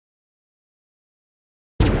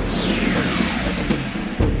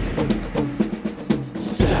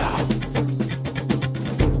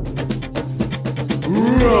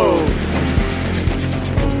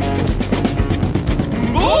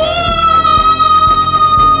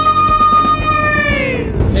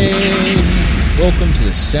welcome to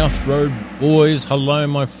the South Road Boys. Hello,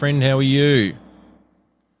 my friend. How are you?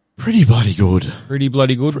 Pretty bloody good. Pretty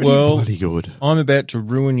bloody good. Pretty bloody good. I'm about to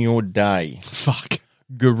ruin your day. Fuck.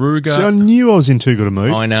 Garuga. See, I knew I was in too good a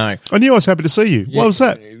mood. I know. I knew I was happy to see you. Yeah, Why was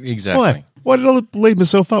that? Exactly. Why did I lead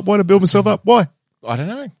myself up? Why did I build myself up? Why? I don't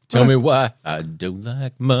know. Tell me why. I don't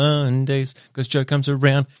like Mondays because Joe comes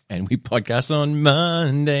around and we podcast on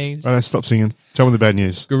Mondays. Right, stop singing. Tell me the bad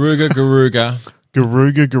news. Garuga.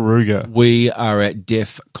 Garuga. We are at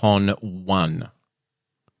Defcon 1.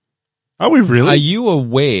 Are we really? Are you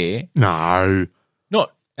aware, No.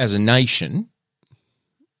 not as a nation,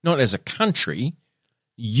 not as a country,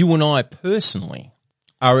 you and I personally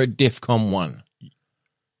are at Defcon 1?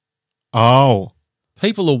 Oh.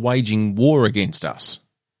 People are waging war against us.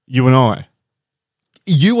 You and I.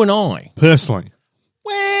 You and I. Personally.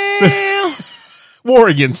 Well, War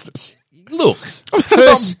against us. look,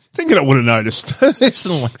 I'm thinking I would have noticed.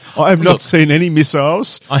 personally, I have not seen any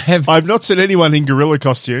missiles. I've not seen anyone in gorilla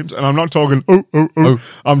costumes, and I'm not talking,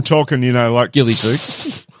 I'm talking, like... ghillie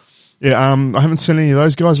suits. Yeah, I haven't seen any of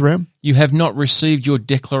those guys around. You have not received your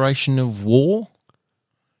declaration of war?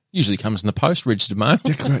 Usually comes in the post, registered mail.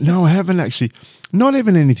 No, I haven't actually. Not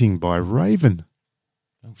even anything by Raven.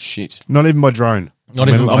 Oh, shit. Not even by drone. Not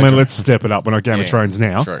even by drone. Let's step it up. We're not Game of Thrones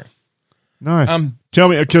now. True. No. Tell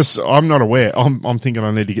me, because I'm not aware. I'm thinking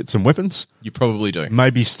I need to get some weapons. You probably do.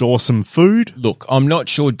 Maybe store some food. Look, I'm not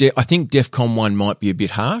sure. I think DEFCON 1 might be a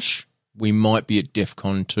bit harsh. We might be at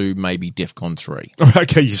DEFCON 2, maybe DEFCON 3.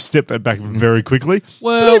 Okay, you've stepped that back very quickly.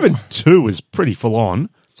 Well, but even 2 is pretty full on.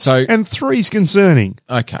 So, and 3's concerning.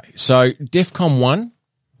 Okay, so DEFCON 1,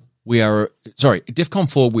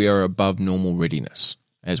 DEFCON 4, we are above normal readiness,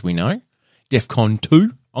 as we know. DEFCON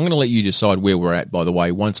 2, I'm going to let you decide where we're at, by the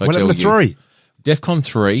way, once I tell you. What happened to 3? DEFCON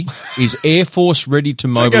 3 is Air Force ready to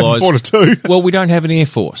mobilise. Don't go from 4 to 2. Well, we don't have an Air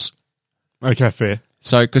Force. Okay, fair.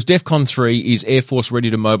 So, because DEFCON 3 is Air Force ready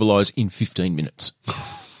to mobilise in 15 minutes.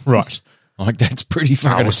 Right. Like, that's pretty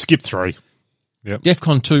fucking... we'll skip 3. Yep.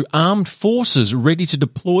 DEFCON 2, armed forces ready to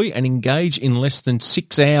deploy and engage in less than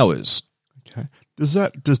 6 hours. Okay. Does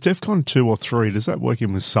DEFCON 2 or 3, does that work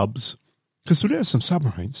in with subs? Because we do have some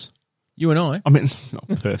submarines. You and I? I mean, not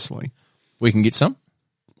personally. We can get some?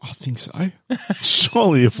 I think so.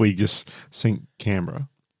 Surely if we just sink Canberra.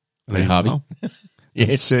 And Harvey. Yes.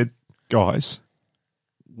 It said, guys,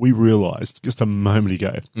 we realised just a moment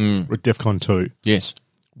ago, we're at DEFCON 2. Yes.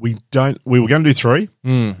 We were going to do 3.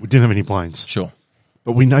 We didn't have any planes. Sure.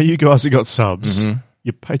 But we know you guys have got subs. Mm-hmm.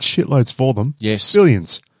 You paid shitloads for them. Yes.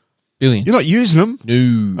 Billions. You're not using them.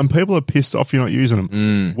 No. And people are pissed off you're not using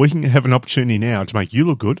them. We can have an opportunity now to make you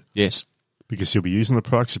look good. Yes. Because you'll be using the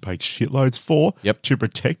products you paid shitloads for to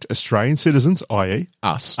protect Australian citizens, i.e.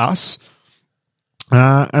 Us.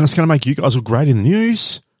 And it's going to make you guys look great in the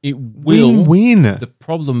news. It will. Win. The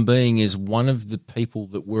problem being is one of the people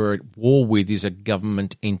that we're at war with is a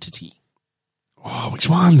government entity. Oh, which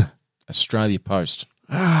one? Australia Post.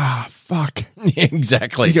 Ah, fuck. Yeah,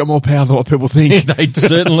 exactly. You got more power than what people think. They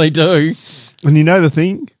certainly do. And you know the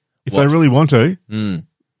thing? If they really want to,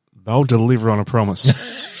 they'll deliver on a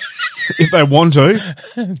promise. If they want to,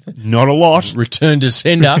 not a lot. Return to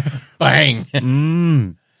sender. Bang.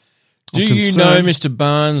 Do you know, Mr.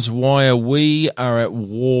 Barnes, why we are at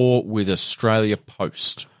war with Australia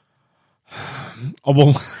Post? Oh,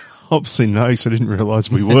 well, obviously no, because I didn't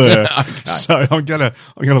realise we were. Okay. So I'm gonna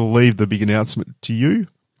leave the big announcement to you.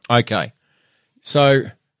 Okay. So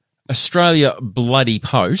Australia Bloody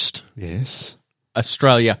Post. Yes.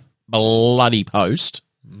 Australia Bloody Post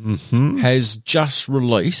has just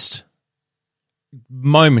released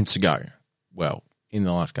moments ago, well, in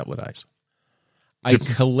the last couple of days, a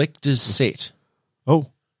collector's set of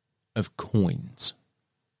coins.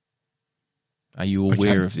 Are you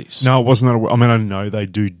aware of this? No, I wasn't aware. I mean, I know they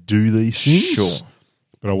do these things. Sure.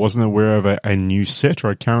 But I wasn't aware of a new set or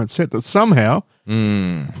a current set that somehow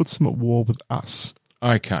puts them at war with us.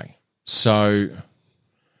 Okay. So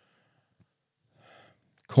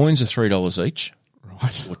coins are $3 each.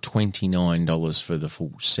 Right. Or $29 for the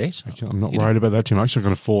full set. Okay, I'm not worried about that too much. I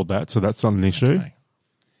can afford that, so that's not an issue. Okay.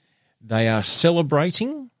 They are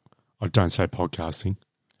celebrating... I don't say podcasting.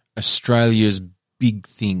 Australia's big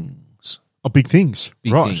things. Oh, big things.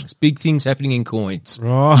 Big things. Big things happening in coins.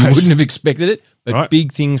 Right. You wouldn't have expected it, but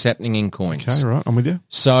big things happening in coins. Okay, right. I'm with you.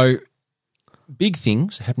 So, big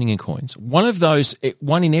things happening in coins. One of those,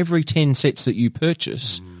 one in every 10 sets that you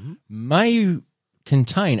purchase may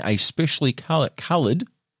contain a specially coloured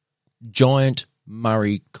giant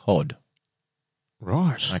Murray cod.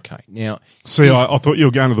 Right. Okay. Now, see, I thought you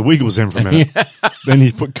were going to the Wiggles then for a minute. Then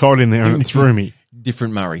you put cod in there and it threw me.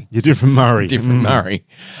 Different Murray. You're different Murray. Different Murray.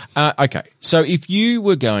 Okay, so if you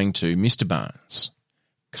were going to, Mr. Barnes,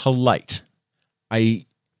 collate a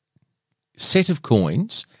set of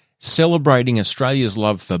coins celebrating Australia's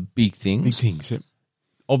love for big things. Big things, yep.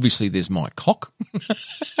 Obviously, there's my cock,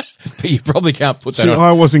 but you probably can't put that See, on.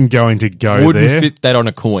 I wasn't going to go Wouldn't there. fit that on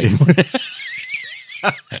a coin.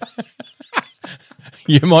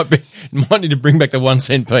 You might need to bring back the 1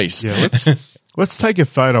 cent piece. Yeah, let's take a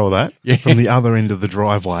photo of that from the other end of the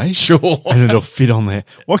driveway. Sure. And it'll fit on there.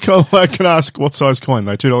 I can ask what size coin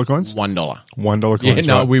though? $2 coins? $1. $1 coins. Yeah,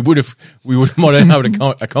 no, right. we might have been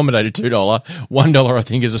able to accommodate a $2. $1, I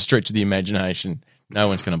think, is a stretch of the imagination. No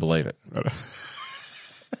one's going to believe it. Right.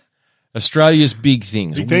 Australia's big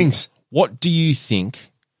things. Big things. What do you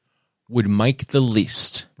think would make the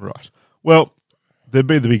list? Right. Well, there'd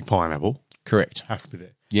be the big pineapple. Correct. Have to be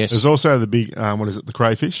there. Yes. There's also the big, the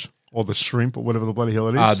crayfish or the shrimp or whatever the bloody hell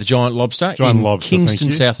it is. The giant lobster Giant lobster, Kingston,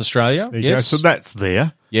 thank you. South Australia. There you Yes. go. So that's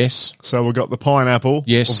there. Yes. So we've got the pineapple.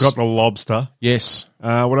 Yes. We've got the lobster. Yes.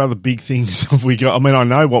 What other big things have we got? I mean, I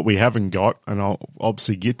know what we haven't got, and I'll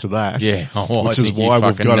obviously get to that. Yeah. Oh, which I is think you why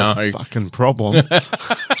we've fucking got know. a fucking problem.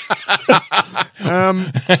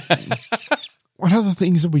 What other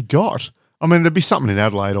things have we got? I mean, there'd be something in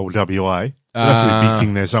Adelaide or WA. Definitely a big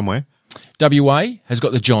thing there somewhere. WA has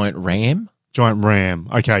got the giant ram. Giant ram.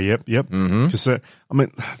 Okay, yep. Because, I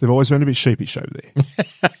mean, they've always been a bit sheepish over there.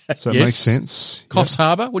 So it Yes. makes sense. Coffs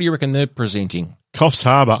Harbour, what do you reckon they're presenting? Coffs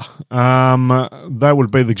Harbour. That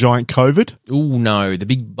would be the giant COVID. Oh, no, the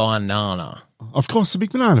big banana. Of course, the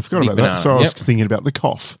big banana. I forgot Big about banana, that. So I was yep. thinking about the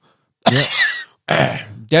cough.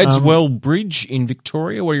 Dadswell Bridge in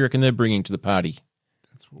Victoria, what do you reckon they're bringing to the party?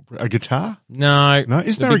 A guitar? No. No,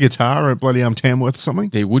 isn't there a guitar at bloody Tamworth or something?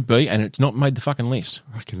 There would be, and it's not made the fucking list.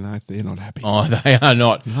 I can know they're not happy. Oh, they are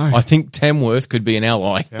not. No. I think Tamworth could be an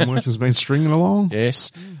ally. Tamworth has been stringing along.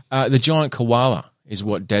 Yes. The giant koala is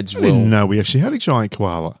what I didn't Dadswell. know we actually had a giant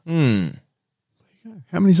koala.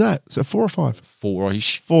 How many's that? Is that 4 or 5?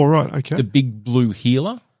 4-ish. 4, right, okay. The big blue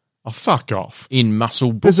healer Oh, fuck off. in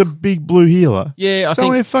Musselbrook. There's a big blue healer. Yeah, I It's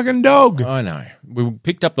only think. a fucking dog. I know. We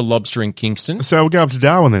picked up the lobster in Kingston. So we'll go up to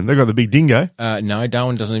Darwin then. They've got the big dingo. No,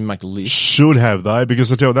 Darwin doesn't even make the list. Should have, though,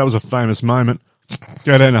 because I tell you, that was a famous moment.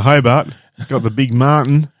 Go down to Hobart. Got the big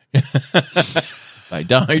martin. They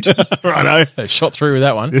don't. Righto. They shot through with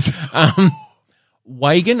that one. Yes.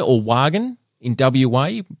 Wagon in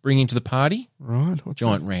WA bringing to the party. Right. What's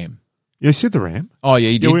Giant ram. that? You said the ram. Oh, yeah,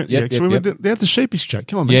 you did. They had the sheepish joke.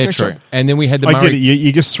 Come on, man. Yeah, catch true. up. And then we had the I Murray. get it.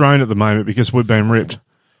 You're just thrown at the moment because we've been ripped.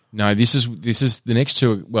 No, this is the next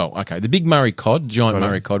two. Well, okay, the big Murray cod, giant Righto.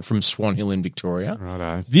 Murray cod from Swan Hill in Victoria.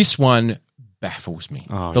 Righto. This one baffles me.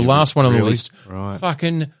 Oh, the you- last one on the really? list Right.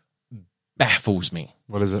 fucking baffles me.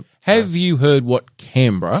 What is it? Have you heard what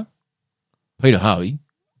Canberra, Peter Harvey,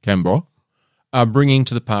 Canberra, are bringing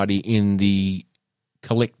to the party in the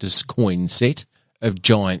collector's coin set of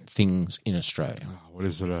giant things in Australia? What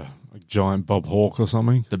is it? A giant Bob Hawke or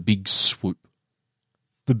something? The big swoop.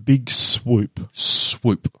 The big swoop.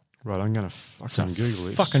 Swoop. Right, I'm going to It's a fucking Google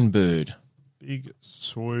this. fucking bird. Big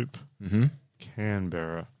swoop. Mm-hmm.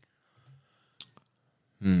 Canberra.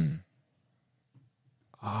 Hmm.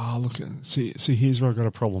 Ah, look. See, here's where I've got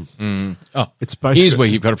a problem. Oh, It's basically. here's where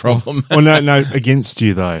you've got a problem. Well, no, against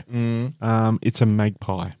you though. It's a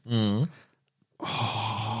magpie. Oh,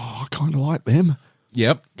 I kind of like them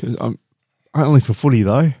Yep, because I'm only for footy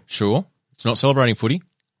though. sure. It's not celebrating footy.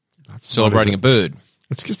 That's Celebrating a bird.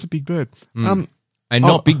 It's just a big bird. And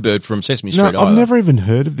not Big Bird from Sesame No, Street I've either. never even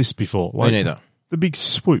heard of this before. Me neither. The big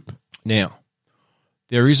swoop. Now,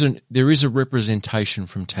 there is a representation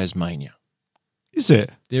from Tasmania. Is it?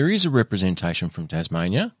 There is a representation from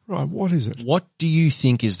Tasmania. Right, what is it? What do you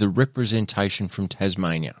think is the representation from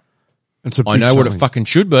Tasmania? It's a I big know what it something. fucking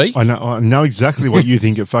should be. I know exactly what you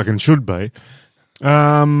think it fucking should be. It's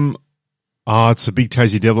a big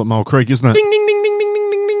Tassie Devil at Mole Creek, isn't it? Ding, ding, ding, ding, ding,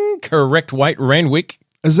 ding, ding, ding. Correct weight, Randwick.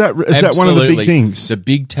 Is that one of the Absolutely. big things? The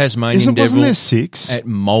big Tasmanian Wasn't devil there 6? at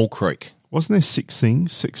Mole Creek. Wasn't there 6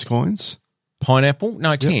 things, 6 coins? Pineapple?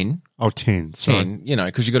 No, 10. Oh, 10. Sorry. 10,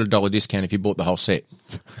 because you got $1 discount if you bought the whole set.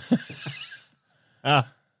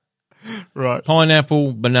 Right.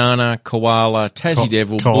 Pineapple, banana, koala, Tassie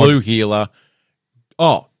Devil, cod. blue healer.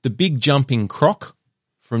 Oh, the big jumping croc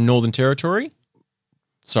from Northern Territory.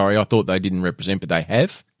 Sorry, I thought they didn't represent, but they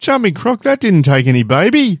have. Jumping Croc, that didn't take any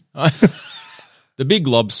baby. The big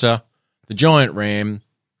lobster, the giant ram,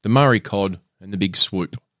 the Murray cod, and the big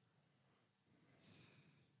swoop.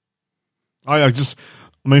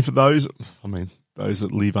 For those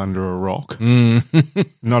that live under a rock.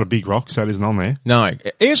 Not a big rock, so it isn't on there. No,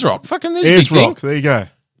 Ayers Rock. Fucking there's Ayers a big Rock, there you go.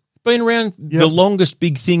 Been around the longest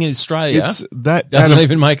big thing in Australia. It's that doesn't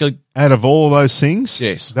even make a... Out of all those things,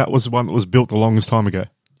 Yes. that was the one that was built the longest time ago.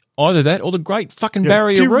 Either that or the Great fucking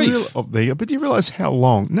Barrier Reef. There you go. But do you realise how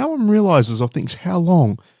long? No one realises or thinks how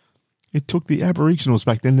long it took the Aboriginals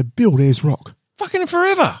back then to build Ayers Rock. Fucking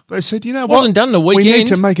forever. They said, you know what? Wasn't done in a weekend. We need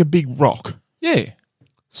to make a big rock. Yeah.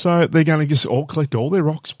 So they're going to just all collect all their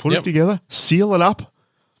rocks, put it together, seal it up.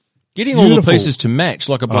 Getting all the pieces to match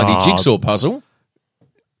like a bloody jigsaw puzzle.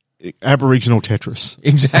 Aboriginal Tetris.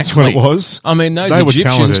 Exactly. That's what it was. I mean, those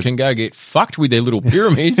Egyptians can go get fucked with their little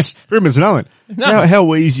pyramids. Pyramids are nothing. No.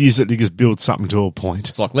 How easy is it to just build something to a point?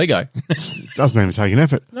 It's like Lego. It doesn't even take an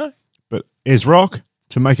effort. No. But Ayers Rock,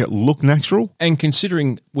 to make it look natural. And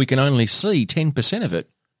considering we can only see 10% of it,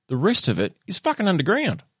 the rest of it is fucking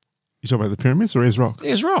underground. You talking about the pyramids or Ayers Rock?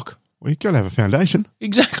 Ayers Rock. Well, you've got to have a foundation.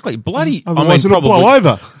 Exactly. Bloody... Otherwise it'll blow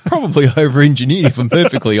over. Probably over-engineered, if I'm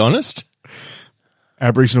perfectly honest.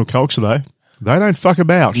 Aboriginal culture, though, they don't fuck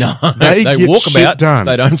about. No, they get walk shit about. Done.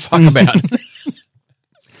 They don't fuck about.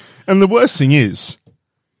 And the worst thing is,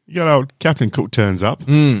 you got old Captain Cook turns up,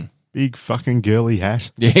 big fucking girly hat,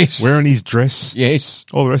 yes, wearing his dress, yes.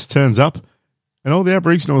 All the rest turns up, and all the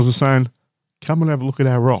Aboriginals are saying, "Come and have a look at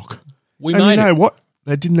our rock." We and made you know it. what?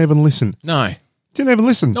 They didn't even listen. No, didn't even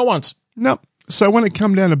listen. not once. No. So when it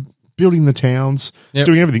come down to building the towns,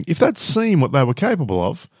 doing everything, if they'd seen what they were capable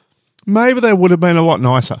of, maybe they would have been a lot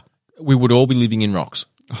nicer. We would all be living in rocks.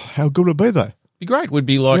 How good would it be, though? Be great. We'd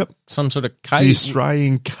be like some sort of cave. The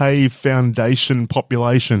Australian Cave Foundation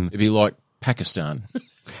population. It'd be like Pakistan.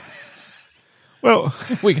 Well,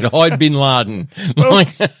 we could hide Bin Laden. Well,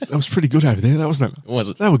 that was pretty good over there, wasn't it? Was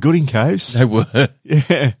it? They were good in caves. They were.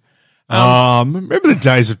 Yeah. Remember the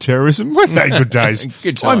days of terrorism? Weren't they good days?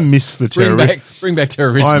 Good time. I miss the terrorism. Bring back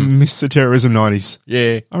terrorism. I miss the terrorism 90s.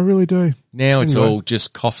 Yeah. I really do. Now it's all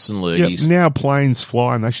just coughs and lurgies. Now planes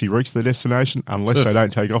fly and actually reach their destination unless they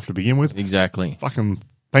don't take off to begin with. Exactly. Fucking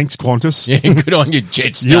thanks, Qantas. Yeah, good on you,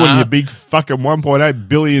 Jetstar. You and your big fucking $1.8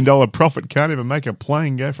 billion profit can't even make a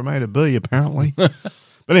plane go from A to B, apparently.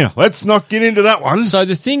 But anyhow, let's not get into that one. So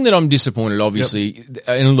the thing that I'm disappointed, obviously,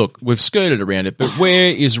 and look, we've skirted around it, but where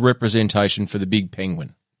is representation for the big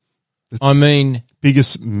penguin? I mean...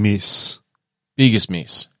 Biggest miss. Biggest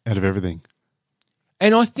miss. Out of everything.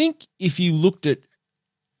 And I think if you looked at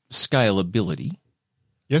scalability...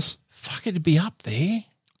 Yes. Fuck, it'd be up there.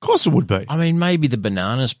 Of course it would be. I mean, maybe the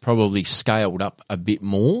bananas probably scaled up a bit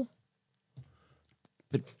more.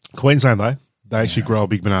 But Queensland, though, they actually grow a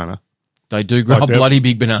big banana. They do grow a bloody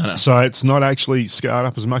big banana. So it's not actually scaled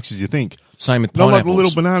up as much as you think. Same with pineapples. Not like the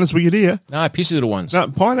little bananas we get here. No, pissy little ones. No,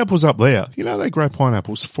 pineapples up there. You know, they grow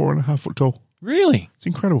pineapples 4.5 foot tall. Really? It's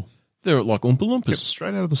incredible. They're like Oompa Loompas. Yep,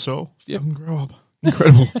 straight out of the soil. Yep. And grow up.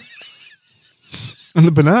 Incredible. And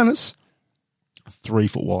the bananas, 3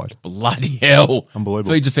 foot wide. Bloody hell.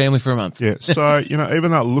 Unbelievable. Feeds a family for a month. Yeah. So, you know,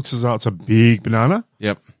 even though it looks as though it's a big banana,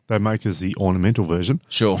 yep, they make as the ornamental version.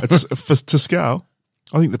 Sure. It's to scale,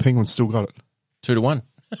 I think the penguin's still got it. 2 to 1.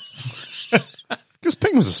 Because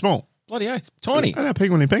penguins are small. Bloody oath. Tiny. I know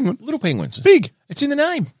penguin and penguin. Little penguins. Big. It's in the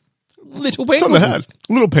name. Little It's on penguin. the hat.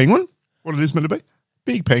 Little penguin. What it is meant to be.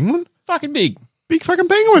 Big penguin. Fucking big. Big fucking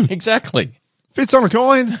penguin. Exactly. Fits on a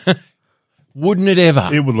coin. Wouldn't it ever?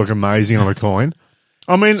 It would look amazing on a coin.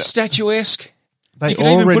 I mean, statuesque. You could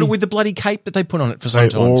even put it with the bloody cape that they put on it for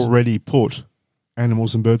sometimes. They already put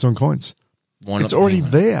animals and birds on coins. It's already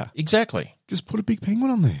there. Exactly. Just put a big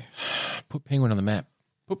penguin on there. Put penguin on the map.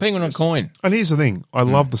 Put penguin on a coin. And here's the thing. I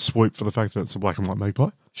love the swoop for the fact that it's a black and white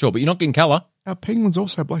magpie. Sure, but you're not getting colour. Our penguin's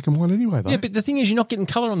also black and white anyway, though. Yeah, but the thing is you're not getting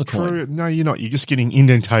colour on the coin. True. No, you're not. You're just getting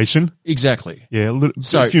indentation. Exactly. Yeah,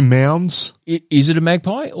 a few mounds. Is it a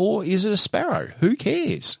magpie or is it a sparrow? Who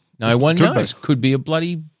cares? No one knows. Could be a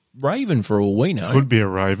bloody raven for all we know. Could be a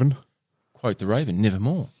raven. Quote the raven,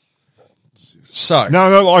 nevermore. So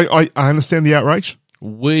No, I understand the outrage.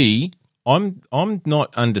 I'm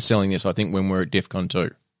not underselling this, I think, when we're at Defcon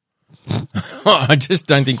 2. I just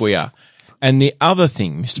don't think we are. And the other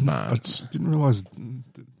thing, Mr. Barnes, I didn't realise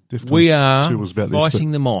we are 2 was about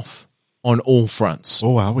fighting them off on all fronts.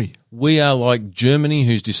 Oh, are we? We are like Germany,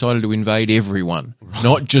 who's decided to invade everyone,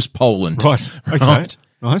 not just Poland. Right. Okay. Right?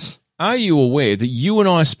 Nice. Are you aware that you and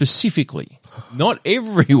I specifically, not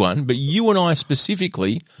everyone, but you and I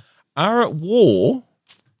specifically, are at war,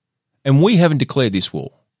 and we haven't declared this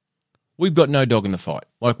war? We've got no dog in the fight.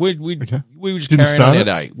 Like we were just Didn't carrying on our start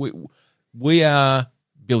day. We are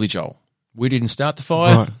Billy Joel. We didn't start the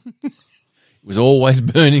fire. Right. It was always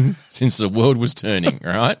burning since the world was turning,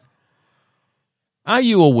 right? Are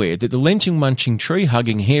you aware that the lynching, munching,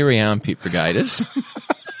 tree-hugging, hairy armpit brigaders...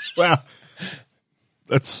 Wow.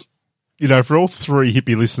 That's for all 3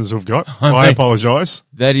 hippie listeners we've got, I apologise.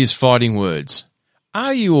 That is fighting words.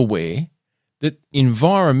 Are you aware that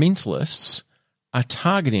environmentalists are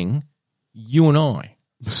targeting you and I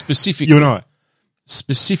specifically? You and I.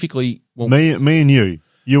 Specifically. Well, me and you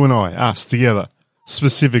and I, us together,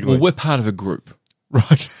 specifically. Well, we're part of a group.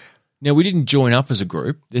 Right. Now, we didn't join up as a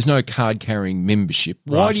group. There's no card-carrying membership.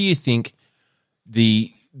 Why Right. do you think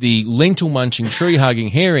the lentil-munching, tree-hugging,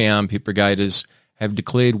 hairy armpit brigaders have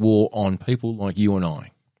declared war on people like you and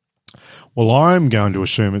I? Well, I'm going to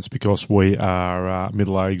assume it's because we are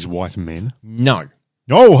middle-aged white men. No.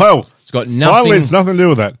 Oh, hell. It's got nothing. Finally, it's nothing to do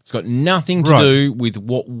with that. It's got nothing to Right. do with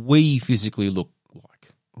what we physically look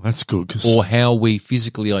like Well, that's good. 'Cause or how we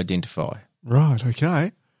physically identify. right,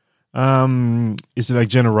 okay. Is it a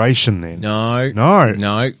generation then? No. No.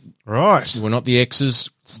 No. Right. We're not the X's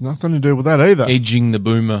It's nothing to do with that either. edging the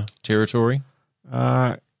boomer territory.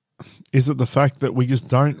 Is it the fact that we just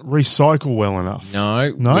don't recycle well enough?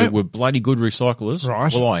 No. No? We're bloody good recyclers.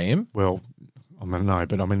 Right. Well, I am. Well, I mean, no,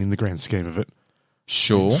 but I mean, in the grand scheme of it,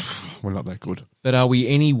 Sure. we're not that good. But are we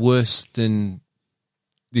any worse than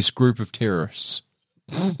this group of terrorists?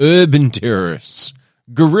 Urban terrorists.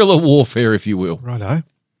 Guerrilla warfare, if you will. Righto.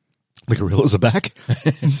 The gorillas are back.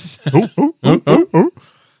 Ooh.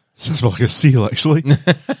 Sounds more like a seal, actually.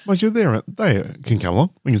 Mind you, they can come along.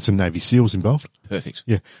 We can get some Navy SEALs involved. Perfect.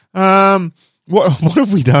 Yeah. What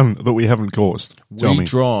have we done that we haven't caused? Tell We me.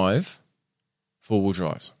 drive four-wheel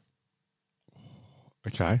drives.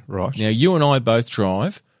 Okay, right. Now, you and I both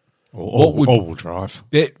drive. All-wheel drive.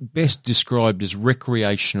 Best described as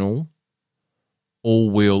recreational,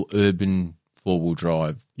 all-wheel, urban, four-wheel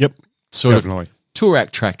drive. Yep, definitely.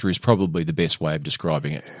 Tourak tractor is probably the best way of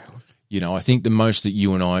describing it. I think the most that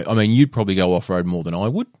you and I mean, you'd probably go off-road more than I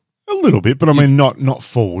would. A little bit, but I mean, not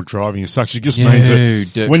forward driving as such. It just means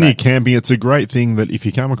that when you're camping, it's a great thing that if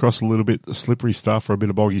you come across a little bit of slippery stuff or a bit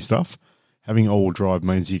of boggy stuff, having all-wheel drive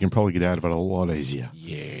means you can probably get out of it a lot easier.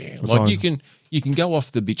 Yeah, you can go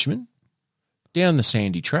off the bitumen, down the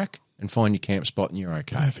sandy track, and find your camp spot, and you're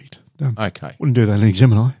okay. Perfect. Done. Okay. Wouldn't do that in a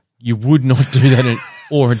Gemini. You would not do that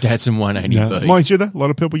or a Datsun 180B. No, mind you, that a lot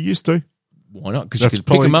of people used to. Why not? Because you could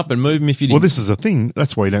pick them up and move them if you didn't. Well, this is a thing.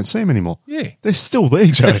 That's why you don't see them anymore. Yeah. They're still there,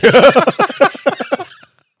 Joe.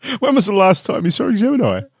 When was the last time you saw a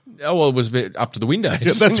Gemini? Oh, well, it was a bit up to the windows.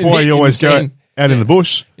 Yeah, that's why you always go out in the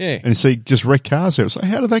bush and you see just wrecked cars there. So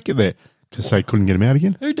how did that get there? Because they couldn't get them out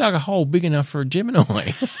again? Who dug a hole big enough for a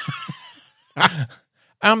Gemini?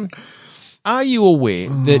 Are you aware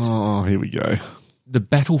that Oh, here we go. the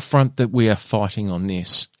battlefront that we are fighting on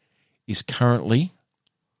this is currently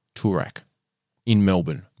Tourak in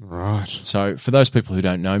Melbourne? Right. So for those people who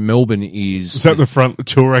don't know, Melbourne is... Is that the front?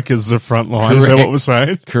 Tourak is the front line. Correct. Is that what we're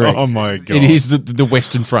saying? Correct. Oh, my God. It is the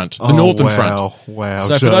western front, the northern front. Wow.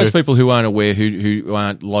 So Joe. for those people who aren't aware, who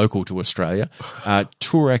aren't local to Australia,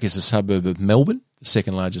 Tourak is a suburb of Melbourne, the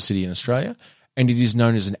second largest city in Australia, and it is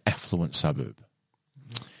known as an affluent suburb.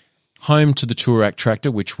 Home to the Tourak tractor,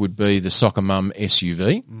 which would be the Soccer Mum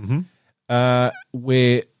SUV,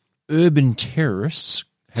 where urban terrorists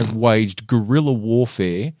have waged guerrilla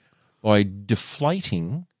warfare by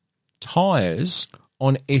deflating tyres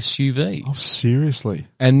on SUVs. Oh, seriously?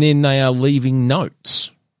 And then they are leaving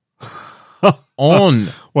notes on.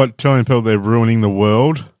 What, telling people they're ruining the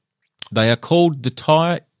world? They are called the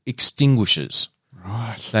tyre extinguishers.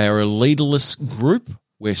 Right. They are a leaderless group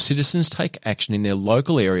where citizens take action in their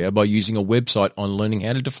local area by using a website on learning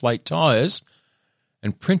how to deflate tyres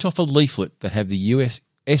and print off a leaflet that have the US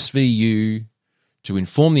SVU to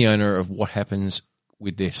inform the owner of what happens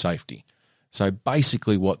with their safety. So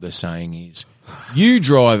basically what they're saying is, you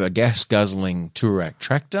drive a gas-guzzling Tourak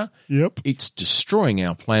tractor, Yep. it's destroying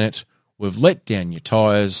our planet, we've let down your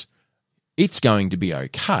tyres, it's going to be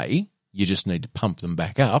okay, you just need to pump them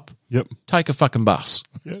back up, Yep. take a fucking bus.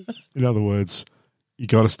 Yep. In other words, you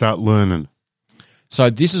got to start learning. So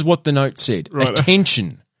this is what the note said. Right.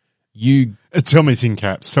 Attention, you... Tell me it's in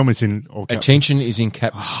caps. Tell me it's in all caps. Attention is in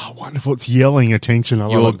caps. Oh, wonderful. It's yelling attention. I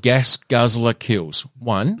Your love it. gas guzzler kills.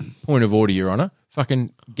 One, point of order, Your Honour.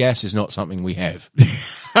 Fucking gas is not something we have.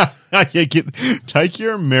 Take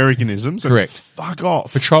your Americanisms and Correct. fuck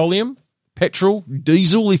off. Petroleum, petrol,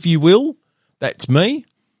 diesel, if you will. That's me.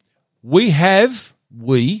 We,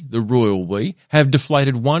 the royal we, have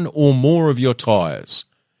deflated one or more of your tyres.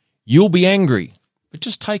 You'll be angry, but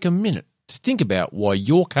just take a minute to think about why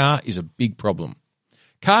your car is a big problem.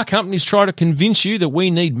 Car companies try to convince you that we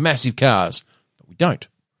need massive cars, but we don't.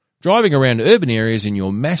 Driving around urban areas in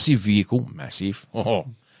your massive vehicle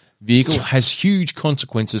has huge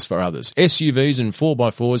consequences for others. SUVs and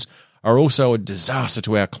 4x4s are also a disaster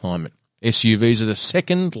to our climate. SUVs are the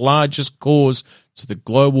second largest cause to the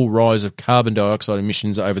global rise of carbon dioxide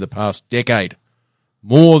emissions over the past decade,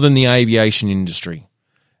 more than the aviation industry.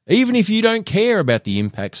 Even if you don't care about the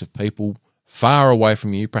impacts of people far away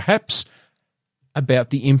from you, perhaps about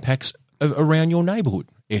the impacts around your neighbourhood.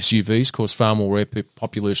 SUVs cause far more air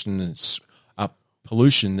pollution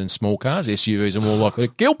than small cars. SUVs are more likely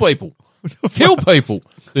to kill people.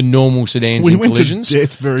 than normal sedans and collisions. To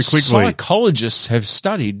death very quickly. Psychologists have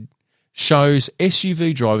studied shows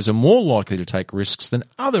SUV drivers are more likely to take risks than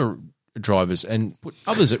other drivers and put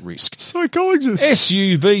others at risk. Psychologists.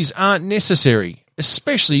 SUVs aren't necessary,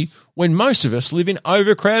 especially when most of us live in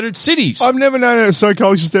overcrowded cities. I've never known a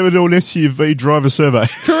psychologist ever do an SUV driver survey.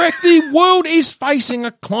 Correct. The world is facing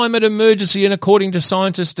a climate emergency, and according to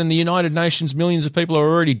scientists and the United Nations, millions of people are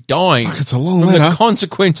already dying It's a long from letter. the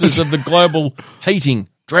consequences of the global heating,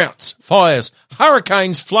 droughts, fires,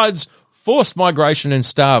 hurricanes, floods, forced migration and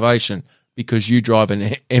starvation because you drive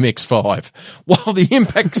an MX-5. While the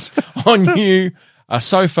impacts on you are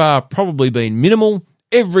so far probably been minimal,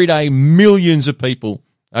 every day millions of people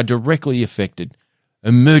are directly affected.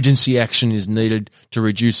 Emergency action is needed to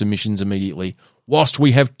reduce emissions immediately. Whilst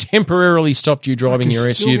we have temporarily stopped you driving your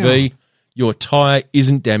SUV, your tyre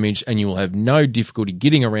isn't damaged and you will have no difficulty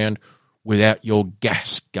getting around without your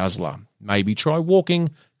gas guzzler. Maybe try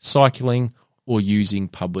walking, cycling, or using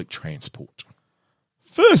public transport.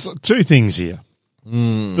 First, two things here.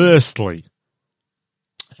 Firstly,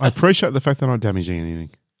 I appreciate the fact they're not damaging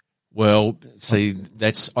anything. Well, see,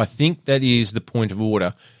 I think that is the point of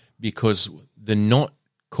order, because they're not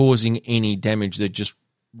causing any damage. They're just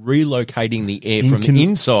relocating the air from the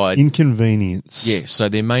inside. Inconvenience. Yes, so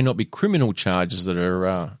there may not be criminal charges that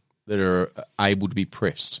are able to be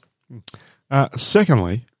pressed.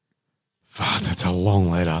 Secondly, that's a long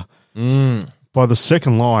letter. By the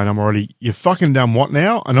second line, I'm already, you fucking done what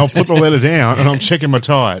now? And I'll put the letter down and I'm checking my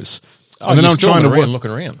tyres. And then I'm trying to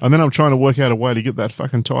looking around. And then I'm trying to work out a way to get that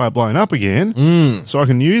fucking tyre blown up again so I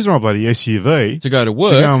can use my bloody SUV to go to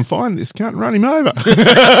work. To go and find this cunt and run him over.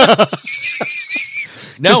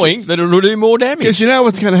 Knowing that it'll do more damage. Because you know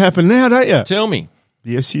what's going to happen now, don't you? Tell me.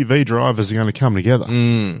 The SUV drivers are going to come together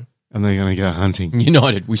and they're going to go hunting.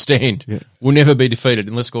 United, we stand. Yeah. We'll never be defeated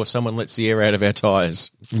unless, of course, someone lets the air out of our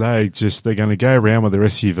tyres. They're going to go around with their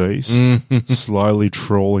SUVs, slowly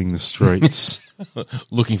trawling the streets.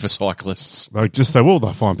 Looking for cyclists.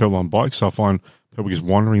 They'll find people on bikes. They'll find people just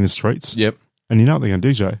wandering the streets. Yep. And you know what they're going to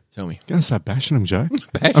do, Joe? Tell me. They're going to start bashing them, Joe.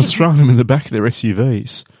 I'm throwing them in the back of their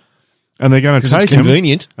SUVs. And they're going to take them.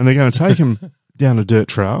 Convenient. And they're going to take them down a dirt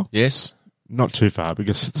trail. Yes. Not too far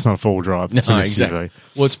because it's not a full drive. It's an SUV. Exactly.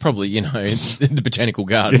 Well, it's probably, in the botanical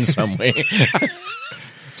garden somewhere.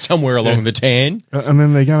 Somewhere along the tan. And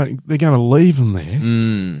then they're going to leave them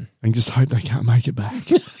there and just hope they can't make it back.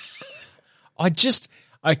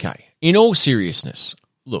 Okay, in all seriousness,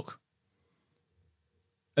 look,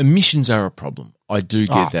 emissions are a problem. I do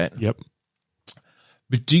get that. Yep.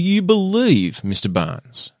 But do you believe, Mr.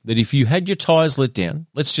 Barnes, that if you had your tyres let down,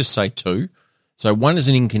 let's just say 2, so one is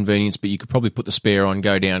an inconvenience, but you could probably put the spare on,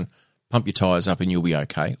 go down, pump your tyres up and you'll be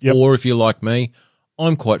okay. Yep. Or if you're like me,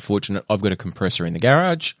 I'm quite fortunate, I've got a compressor in the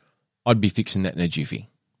garage, I'd be fixing that in a jiffy.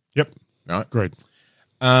 Yep. Right? Great.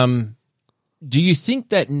 Do you think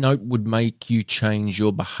that note would make you change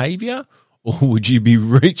your behaviour, or would you be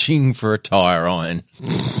reaching for a tyre iron?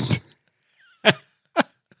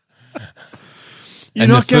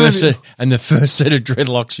 And the first set of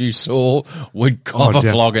dreadlocks you saw would cop a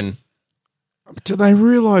flogging. Do they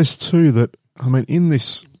realise too that, in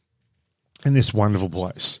this wonderful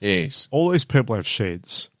place, yes, all these people have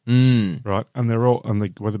sheds, right? And they're all,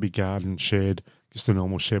 whether it be garden shed, just a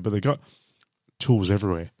normal shed, but they got tools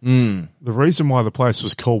everywhere. The reason why the place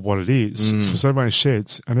was called what it is because everyone has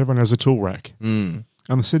sheds and everyone has a tool rack. And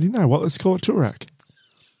they said, you know what, let's call it tool rack.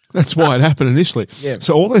 That's why it happened initially. Yeah.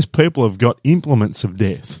 So all those people have got implements of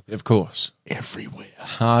death. Of course. Everywhere.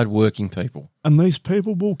 Hard-working people. And these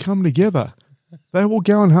people will come together. They will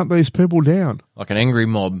go and hunt these people down. Like an angry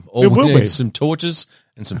mob. All we need is some torches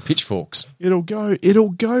and some pitchforks. It'll go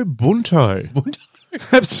bunto. Bunto?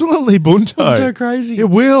 Absolutely bunto. Bunto crazy. It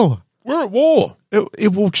will. We're at war.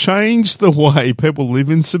 It will change the way people live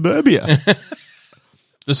in suburbia.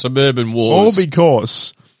 The suburban wars. All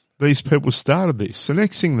because these people started this. The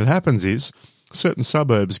next thing that happens is certain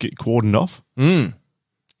suburbs get cordoned off.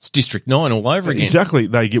 It's District 9 all over again. Exactly.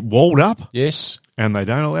 They get walled up. Yes. And they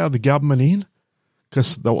don't allow the government in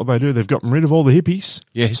because what they do, they've gotten rid of all the hippies.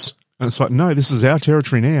 Yes. And it's like, no, this is our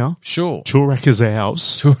territory now. Sure. Toorak is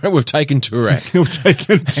ours. We've taken Toorak. We've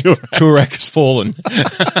taken Toorak. Toorak has fallen.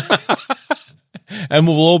 and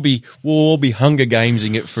we'll all be Hunger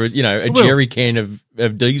Gamesing it for a jerry can of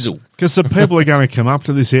diesel. Because the people are going to come up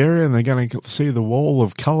to this area and they're going to see the wall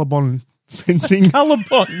of Colorbond fencing.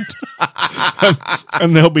 Colorbond.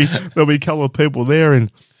 And there'll be coloured people there and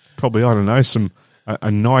probably, I don't know,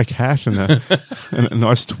 a Nike hat and a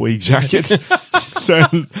nice tweed jacket. So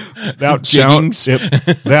thou shall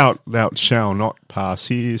not pass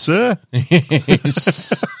here, sir.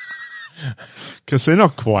 Yes. Because they're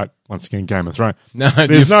not quite, once again, Game of Thrones. No,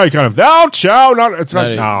 there's no kind of thou shall not. It's not.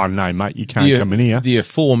 Oh no, mate, you can't come in here. The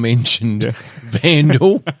aforementioned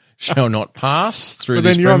vandal shall not pass through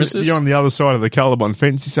these premises. You're on the other side of the Colorbond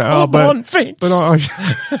fence. You say, fence.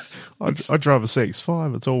 But I drive a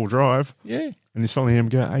CX-5. It's all drive. Yeah. And you're telling him,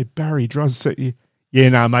 go, hey, Barry drives a CX. Yeah,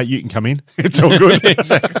 no, mate, you can come in. It's all good.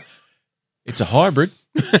 Exactly. It's a hybrid.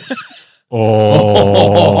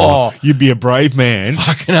 Oh, you'd be a brave man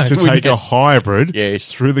to take a hybrid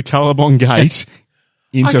through the Colorbond gate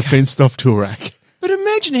into fenced-off Toorak. But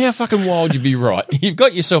imagine how fucking wild you'd be, right? You've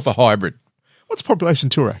got yourself a hybrid. What's population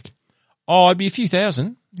Toorak? Oh, it'd be a few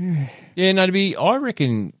thousand. Yeah. Yeah, no, I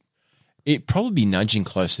reckon it'd probably be nudging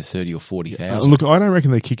close to 30 or 40,000. Look, I don't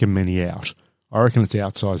reckon they're kicking many out. I reckon it's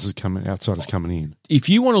outsiders coming in. If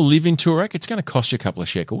you want to live in Toorak, it's going to cost you a couple of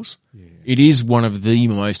shekels. Yes. It is one of the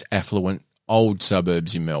most affluent old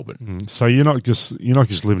suburbs in Melbourne. So you're not just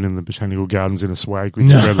living in the botanical gardens in a swag with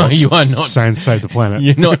your dreadlocks. You are not saying save the planet.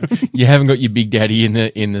 You're not. You haven't got your big daddy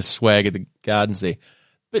in the swag of the gardens there.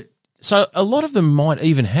 But so a lot of them might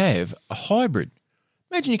even have a hybrid.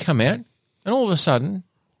 Imagine you come out and all of a sudden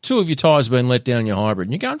 2 of your tyres have been let down in your hybrid,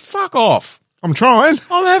 and you're going, "Fuck off! I'm trying.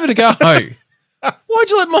 I'm having a go." Why'd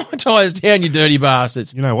you let my tyres down, you dirty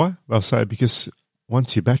bastards? You know why? They'll say because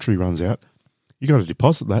once your battery runs out, you got to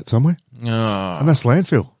deposit that somewhere. Oh. And that's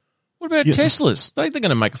landfill. What about Teslas? They're going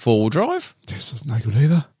to make a 4-wheel drive. Tesla's no good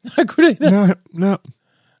either. No good either. No.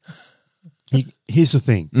 Here's the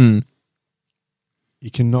thing. You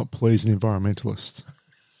cannot please an environmentalist.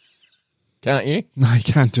 Can't you? No, you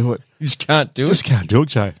can't do it. You just can't do it? Just can't do it,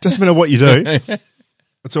 Jay. Doesn't matter what you do.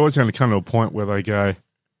 It's always going to come to a point where they go,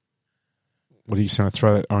 what are you going to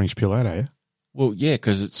throw that orange peel out, are you? Well, yeah,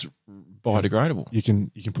 because it's biodegradable. You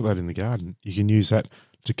can put that in the garden. You can use that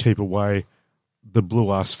to keep away the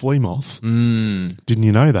blue-ass flea moth. Didn't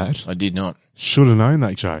you know that? I did not. Should have known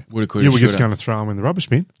that, Jay. Would have, could have, you were just going to throw them in the rubbish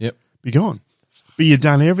bin. Yep. Be gone. But you've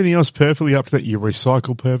done everything else perfectly up to that. You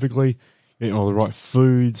recycle perfectly. Eating all the right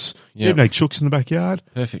foods. You have egg chooks in the backyard.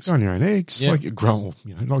 Perfect. Growing your own eggs. Yep. Like you grow,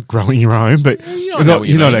 not growing your own, but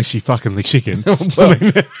you're not actually fucking the chicken. Well,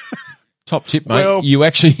 top tip, mate. Well, you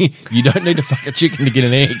don't need to fuck a chicken to get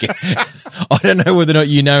an egg. I don't know whether or not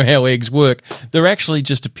you know how eggs work. They're actually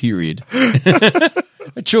just a period.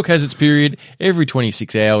 A chook has its period every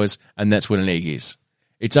 26 hours, and that's when an egg is.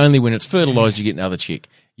 It's only when it's fertilised you get another chick.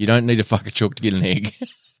 You don't need to fuck a chook to get an egg.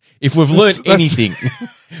 If we've learnt anything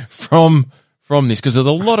from this, because there's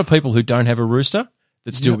a lot of people who don't have a rooster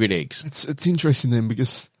that still get eggs. It's interesting then,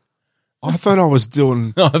 because I thought I was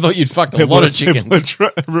doing... I thought you'd fucked a lot of chickens.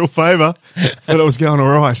 A real favour. Thought I was going all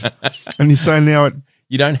right. And you're saying now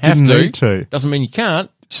you don't have to. Need to. Doesn't mean you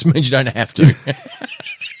can't. Just means you don't have to.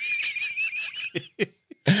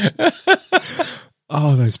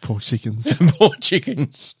 Oh, those poor chickens. Poor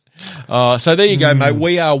chickens. So there you go, mate.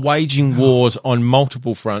 We are waging wars on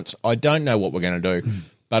multiple fronts. I don't know what we're going to do,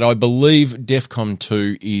 but I believe Defcon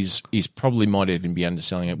 2 is probably might even be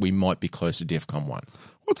underselling it. We might be close to Defcon 1.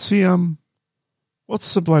 What's the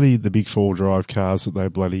big 4-drive cars that they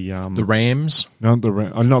bloody the Rams? Not the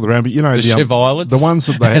Ram, but you know the Chevrolets, the ones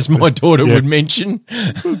that they, as my daughter would mention,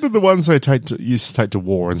 but the ones they used to take to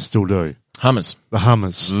war and still do. Hummers, the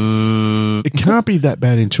Hummers. It can't be that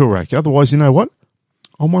bad in Toorak. Otherwise, you know what?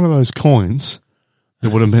 On one of those coins,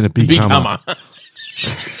 there would have been a big Hummer.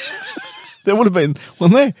 There would have been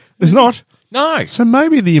one there. There's not. No. So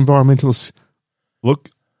maybe the environmentalists look.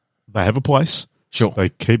 They have a place. Sure. They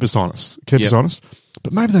keep us honest.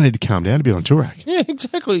 But maybe they need to calm down a bit on Toorak. Yeah,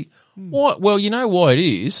 exactly. Why? Well, you know why it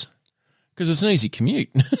is? Because it's an easy commute.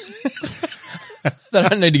 They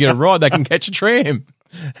don't need to get a ride. They can catch a tram.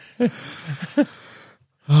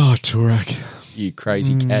 Oh, Toorak. You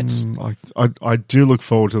crazy cats. I do look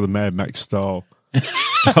forward to the Mad Max style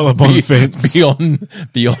Colorbond fence. Beyond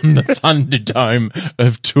the Thunderdome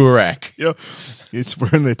of Toorak. Yeah. It's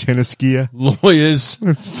wearing their tennis gear. Lawyers,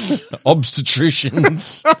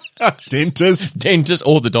 obstetricians, dentists,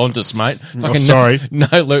 or the dentists, mate. Sorry. No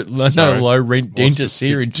low rent dentists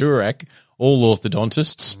here in Toorak. All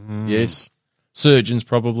orthodontists. Yes. Surgeons,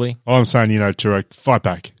 probably. I'm saying, Toorak, fight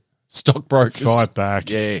back. Stockbrokers. Fight back.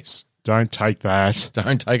 Yes. Don't take that.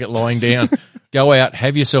 Don't take it lying down. Go out,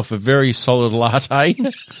 have yourself a very solid latte.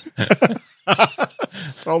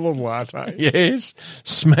 Solid latte. Yes.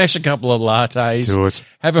 Smash a couple of lattes. Do it.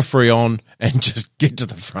 Have a free on and just get to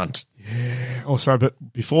the front. Yeah. Also, but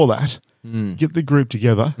before that, get the group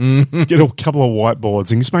together, get a couple of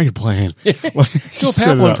whiteboards, and just make a plan. Do a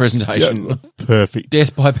PowerPoint presentation. Yeah, perfect.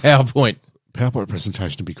 Death by PowerPoint. PowerPoint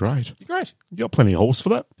presentation would be great. Be great. You got plenty of halls for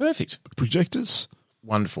that. Perfect. Projectors.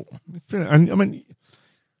 Wonderful. And I mean,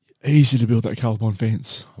 easy to build that colourblind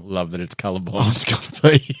fence. Love that it's colourblind. Oh, it's got to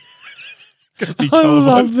be. I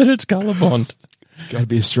love that it's colourblind. It's got to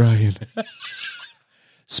be Australian.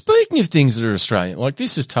 Speaking of things that are Australian, like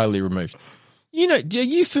this is totally removed. You know, are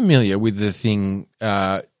you familiar with the thing,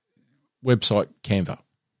 website Canva?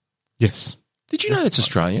 Yes. Did you know it's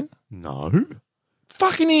Australian? No.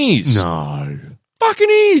 Fucking is. No. Fucking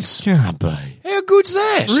is. Can't be. How good's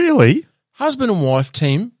that? Really? Husband and wife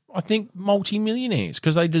team, I think multi-millionaires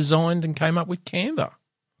because they designed and came up with Canva.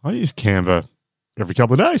 I use Canva every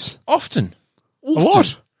couple of days. Often. A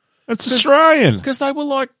lot. It's Australian. Because they were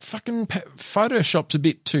like fucking Photoshop's a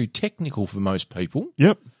bit too technical for most people.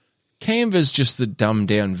 Yep. Canva's just the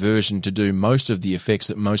dumbed-down version to do most of the effects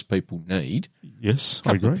that most people need. Yes, I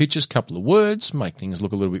agree. Couple of pictures, couple of words, make things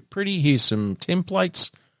look a little bit pretty. Here's some templates.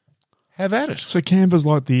 Have at it. So Canva's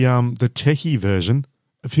like the techie version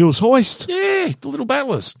of Hills Hoist. Yeah, the little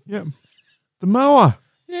battlers. Yep. The mower.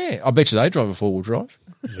 Yeah, I bet you they drive a four-wheel drive.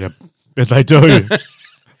 Yep, bet they do.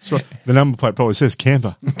 That's right. The number plate probably says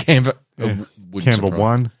Canva. Canva. Yeah. Canva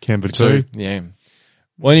 1, Canva 2. Yeah.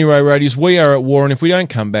 Well, anyway, Radies, we are at war, and if we don't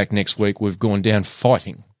come back next week, we've gone down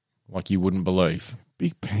fighting like you wouldn't believe.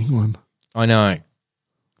 Big penguin. I know.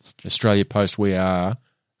 Australia Post, we are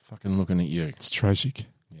fucking looking at you. It's tragic.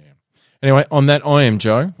 Yeah. Anyway, on that, I am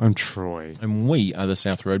Joe. I'm Troy. And we are the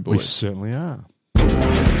South Road Boys. We certainly are.